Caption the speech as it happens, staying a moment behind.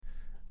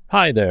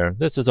Hi there,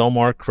 this is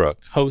Omar Crook,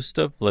 host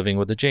of Living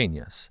with a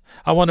Genius.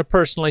 I want to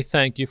personally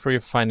thank you for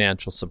your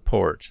financial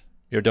support.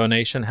 Your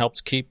donation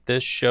helps keep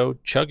this show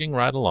chugging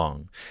right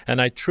along,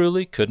 and I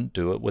truly couldn't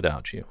do it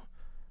without you.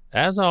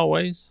 As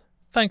always,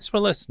 thanks for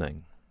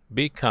listening.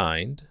 Be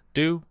kind,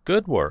 do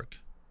good work,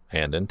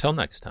 and until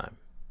next time.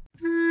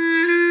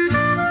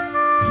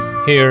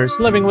 Here's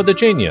Living with a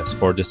Genius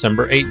for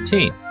December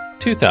 18th,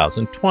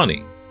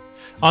 2020.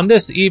 On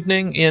this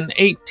evening in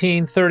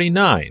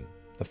 1839,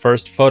 the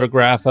first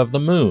photograph of the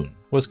moon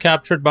was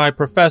captured by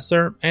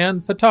professor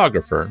and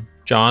photographer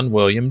John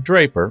William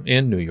Draper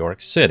in New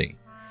York City.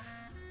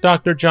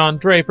 Dr. John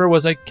Draper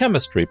was a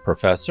chemistry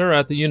professor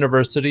at the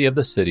University of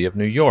the City of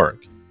New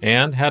York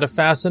and had a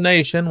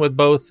fascination with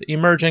both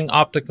emerging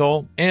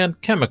optical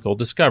and chemical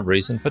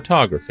discoveries in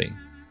photography.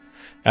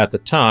 At the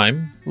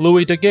time,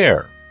 Louis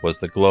Daguerre was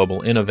the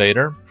global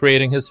innovator,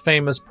 creating his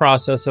famous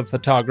process of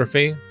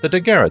photography, the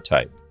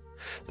daguerreotype.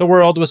 The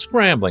world was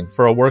scrambling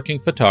for a working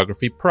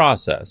photography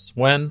process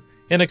when,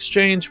 in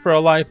exchange for a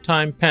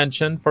lifetime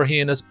pension for he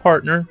and his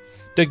partner,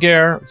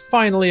 Daguerre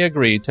finally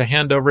agreed to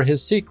hand over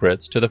his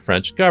secrets to the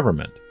French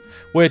government,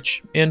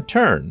 which, in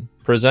turn,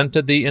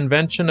 presented the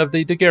invention of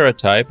the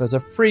daguerreotype as a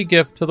free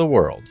gift to the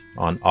world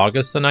on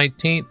August the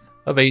 19th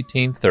of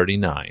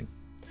 1839.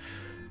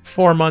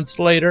 4 months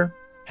later,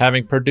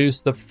 having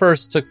produced the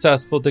first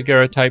successful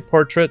daguerreotype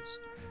portraits,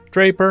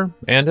 Draper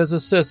and his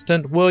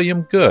assistant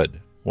William Good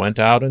went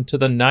out into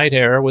the night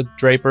air with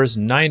Draper's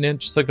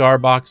 9-inch cigar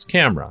box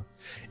camera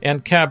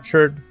and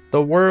captured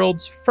the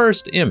world's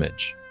first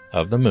image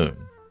of the moon.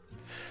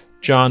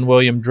 John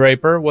William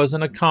Draper was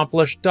an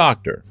accomplished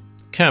doctor,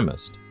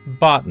 chemist,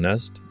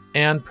 botanist,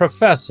 and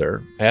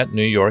professor at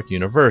New York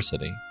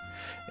University,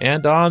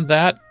 and on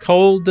that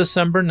cold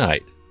December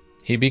night,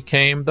 he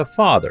became the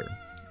father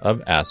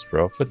of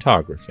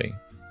astrophotography.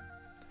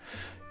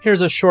 Here's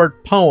a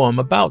short poem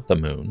about the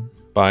moon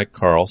by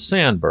Carl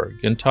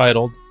Sandburg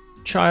entitled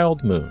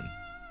Child Moon.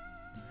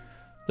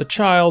 The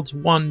child's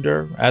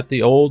wonder at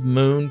the old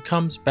moon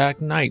comes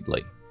back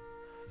nightly.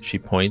 She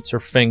points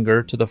her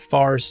finger to the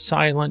far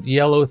silent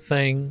yellow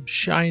thing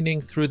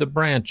shining through the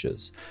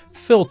branches,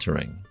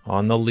 filtering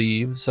on the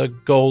leaves a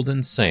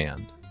golden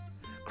sand,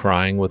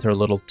 crying with her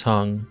little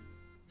tongue,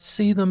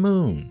 "See the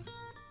moon!"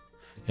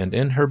 And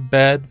in her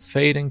bed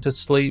fading to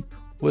sleep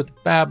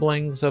with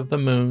babblings of the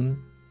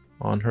moon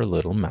on her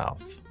little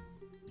mouth.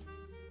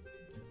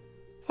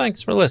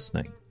 Thanks for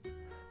listening.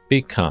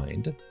 Be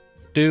kind,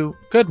 do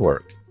good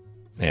work,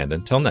 and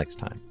until next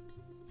time.